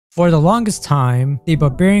For the longest time, the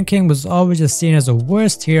Barbarian King was always just seen as the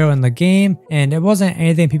worst hero in the game, and it wasn't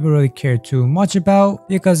anything people really cared too much about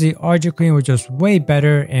because the Archer Queen was just way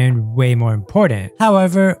better and way more important.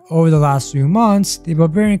 However, over the last few months, the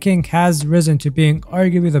Barbarian King has risen to being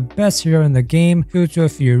arguably the best hero in the game due to a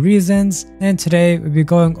few reasons, and today we'll be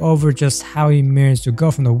going over just how he managed to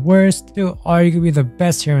go from the worst to arguably the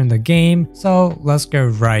best hero in the game, so let's get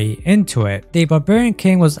right into it. The Barbarian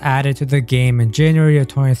King was added to the game in January of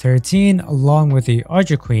 2013 along with the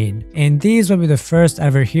Archer Queen, and these will be the first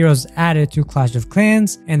ever heroes added to Clash of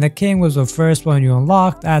Clans, and the King was the first one you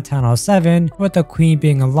unlocked at Town Hall 7 with the Queen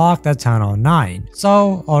being unlocked at Town Hall 9.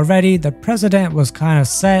 So already the precedent was kind of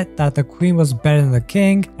set that the Queen was better than the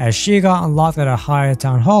King as she got unlocked at a higher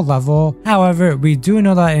Town Hall level. However, we do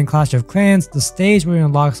know that in Clash of Clans, the stage where you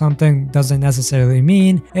unlock something doesn't necessarily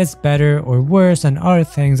mean it's better or worse than other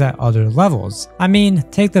things at other levels. I mean,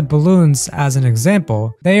 take the balloons as an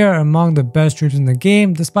example. They are among the best troops in the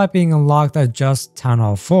game despite being unlocked at just Town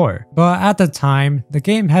Hall 4. But at the time, the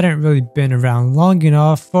game hadn't really been around long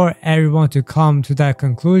enough for everyone to come to that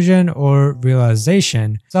conclusion or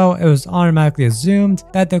realization, so it was automatically assumed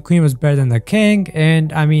that the Queen was better than the King,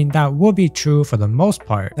 and I mean that would be true for the most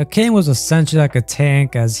part. The King was essentially like a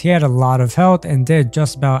tank as he had a lot of health and did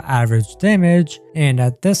just about average damage, and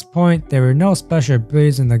at this point there were no special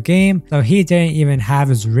abilities in the game, so he didn't even have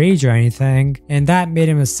his rage or anything, and that made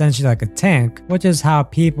him essentially like a tank, which is how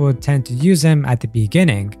people would tend to use him at the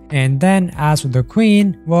beginning. And then as for the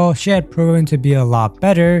Queen, well, she had proven to be a lot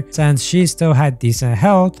better since she still had decent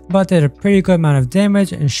health, but did a pretty good amount of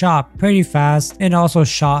damage and shot pretty fast, and also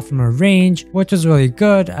shot from a range, which was really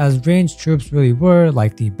good as ranged troops really were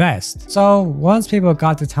like the best. So once people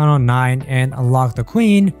got to Town Hall 9 and unlocked the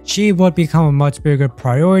Queen, she would become a much bigger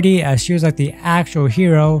priority as she was like the actual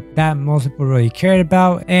hero that most people really cared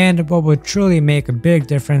about and what would truly make a big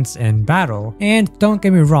difference in battle. And don't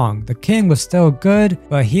get me wrong, the King was still good,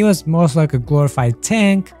 but he was most like a glorified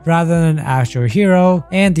tank rather than an actual hero,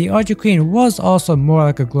 and the Archer Queen was also more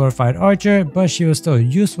like a glorified archer, but she was still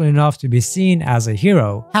useful enough to be seen as a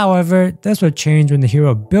hero. However, this would change when the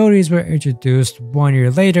hero abilities were introduced 1 year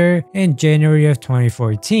later in January of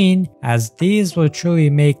 2014, as these will truly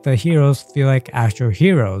make the heroes feel like actual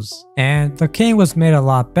heroes. And the King was made a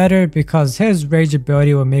lot better because his rage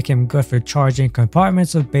ability would make him good for charging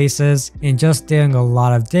compartments of bases and just dealing a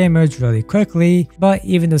lot of damage really quickly, but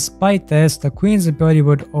even despite this, the Queen's ability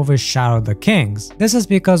would overshadow the King's. This is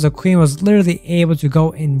because the Queen was literally able to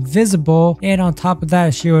go invisible, and on top of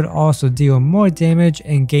that she would also deal more damage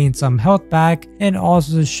and gain some health back, and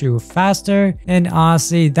also shoot faster, and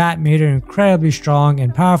honestly that made her incredibly strong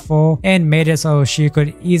and powerful and made it so she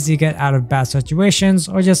could easily get out of bad situations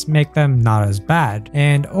or just make them not as bad.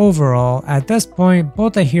 And overall, at this point,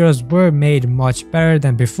 both the heroes were made much better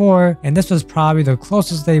than before, and this was probably the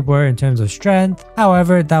closest they were in terms of strength.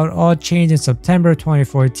 However, that would all change in September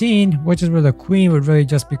 2014, which is where the Queen would really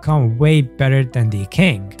just become way better than the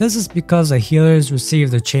King. This is because the healers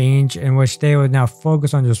received a change in which they would now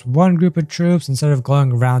focus on just one group of troops instead of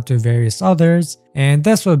going around to various others, and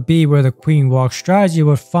this would be where the Queen Walk strategy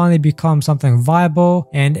would finally become something viable,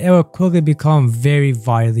 and it would quickly become very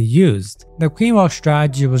widely used. The Queen Walk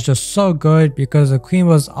strategy was just so good because the Queen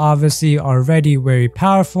was obviously already very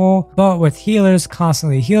powerful, but with healers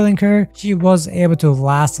constantly healing her, she was able to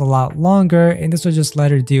last a lot longer, and this would just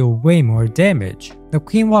let her deal way more damage. The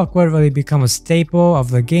Queen Walk would really become a staple of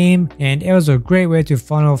the game, and it was a great way to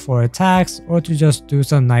funnel for attacks or to just do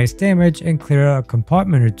some nice damage and clear a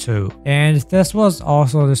compartment or two. And this was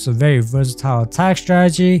also just a very versatile attack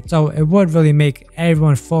strategy, so it would really make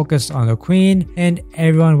everyone focus on the Queen, and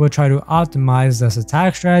everyone would try to optimize this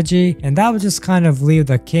attack strategy, and that would just kind of leave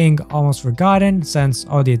the King almost forgotten since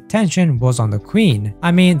all the attention was on the Queen.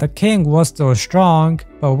 I mean, the King was still strong,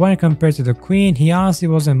 but when compared to the Queen, he honestly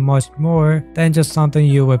wasn't much more than just something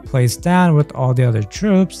you would place down with all the other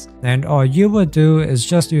troops, and all you would do is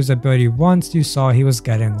just use the ability once you saw he was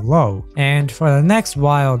getting low. And for the next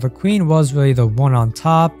while, the Queen was really the one on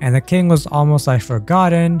top, and the King was almost like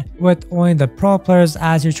forgotten, with only the pro players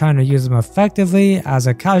actually trying to use them effectively, as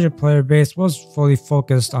a casual player base was fully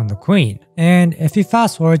focused on the Queen. And if you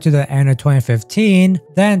fast forward to the end of 2015,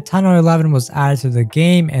 then Town Hall 11 was added to the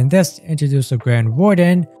game, and this introduced the Grand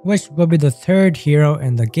Warden, which will be the third hero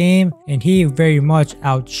in the game, and he very much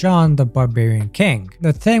outshone the Barbarian King.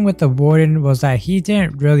 The thing with the Warden was that he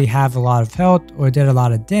didn't really have a lot of health or did a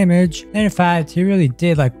lot of damage, and in fact he really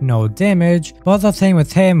did like no damage, but the thing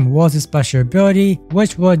with him was his special ability,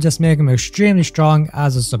 which would just make him extremely strong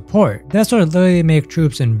as a support. This would literally make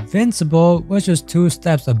troops invincible, which was 2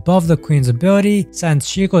 steps above the Queen's ability since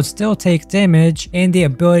she could still take damage and the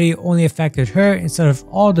ability only affected her instead of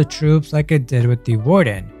all the troops like it did with the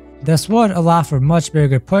Warden. This would allow for much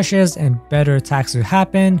bigger pushes and better attacks to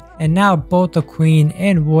happen, and now both the Queen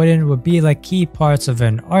and Warden would be like key parts of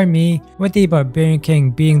an army, with the Barbarian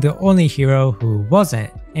King being the only hero who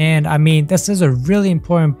wasn't. And I mean, this is a really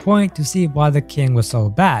important point to see why the King was so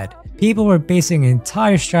bad. People were basing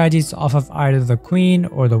entire strategies off of either the Queen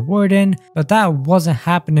or the Warden, but that wasn't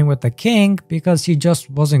happening with the King because he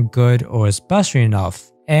just wasn't good or special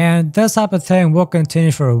enough. And this type of thing will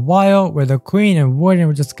continue for a while, where the Queen and Warden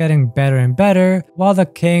were just getting better and better, while the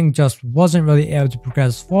King just wasn't really able to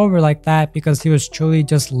progress forward like that because he was truly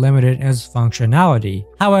just limited in his functionality.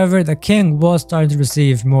 However, the King was starting to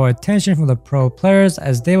receive more attention from the pro players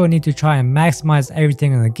as they would need to try and maximize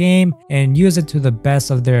everything in the game and use it to the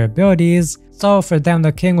best of their abilities. So for them,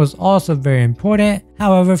 the King was also very important.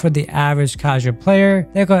 However, for the average casual player,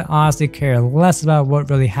 they could honestly care less about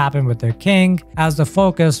what really happened with their King, as the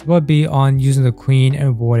focus would be on using the Queen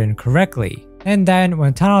and Warden correctly. And then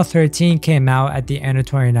when Tunnel 13 came out at the end of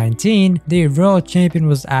 2019, the Royal Champion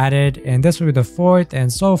was added, and this would be the fourth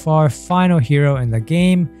and so far final hero in the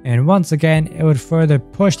game, and once again it would further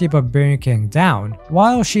push the Barbarian King down.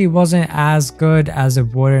 While she wasn't as good as a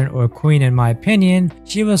Warden or Queen in my opinion,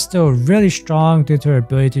 she was still really strong due to her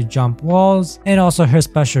ability to jump walls, and also her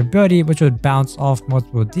special ability which would bounce off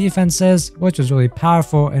multiple defenses, which was really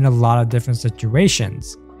powerful in a lot of different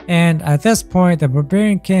situations. And at this point, the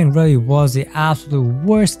Barbarian King really was the absolute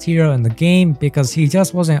worst hero in the game because he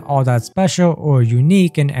just wasn't all that special or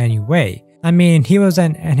unique in any way. I mean, he was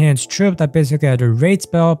an enhanced troop that basically had a raid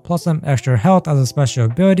spell plus some extra health as a special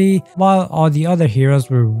ability, while all the other heroes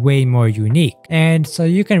were way more unique. And so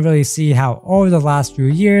you can really see how over the last few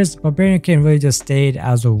years, Barbarian King really just stayed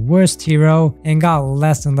as the worst hero and got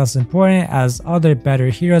less and less important as other better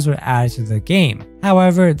heroes were added to the game.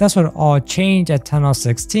 However, this would all change at Tunnel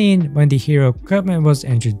 16 when the hero equipment was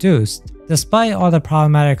introduced. Despite all the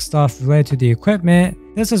problematic stuff related to the equipment,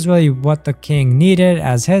 this is really what the King needed,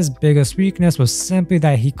 as his biggest weakness was simply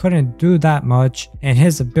that he couldn't do that much and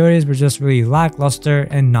his abilities were just really lackluster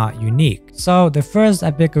and not unique. So the first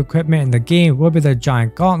epic equipment in the game will be the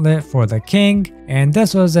Giant Gauntlet for the King, and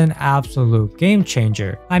this was an absolute game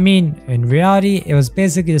changer. I mean, in reality, it was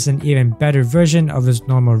basically just an even better version of his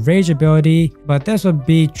normal rage ability, but this would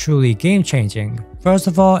be truly game changing. First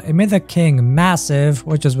of all, it made the King massive,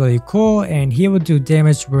 which was really cool, and he would do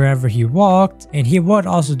damage wherever he walked, and he would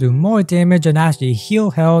also do more damage and actually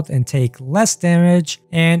heal health and take less damage.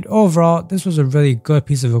 And overall, this was a really good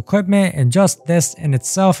piece of equipment, and just this in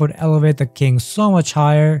itself would elevate the King so much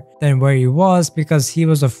higher than where he was because he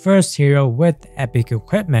was the first hero with epic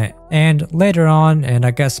equipment. And later on, and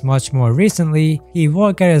I guess much more recently, he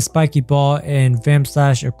will get his spiky ball and Vim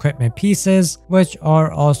slash equipment pieces, which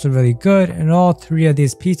are also really good, and all three of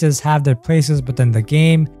these pieces have their places within the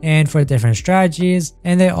game and for different strategies,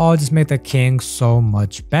 and they all just make the King so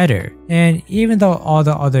much better. And even though all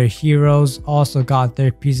the other heroes also got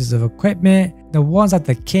their pieces of equipment, the ones that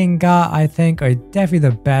the King got I think are definitely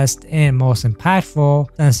the best and most impactful,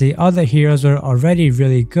 since the other heroes were already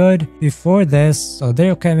really good before this, so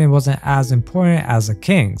their equipment wasn't as important as the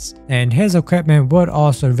King's. And his equipment would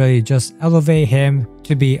also really just elevate him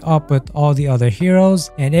to be up with all the other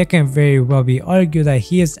heroes, and it can very well be argued that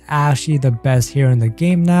he is actually the best hero in the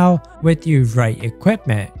game now with the right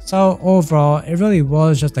equipment. So overall, it really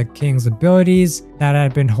was just the King's abilities that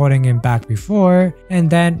had been holding him back before, and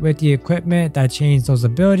then with the equipment that changed those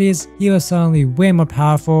abilities, he was suddenly way more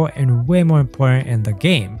powerful and way more important in the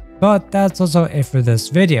game. But that's also it for this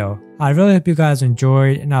video. I really hope you guys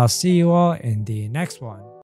enjoyed, and I'll see you all in the next one.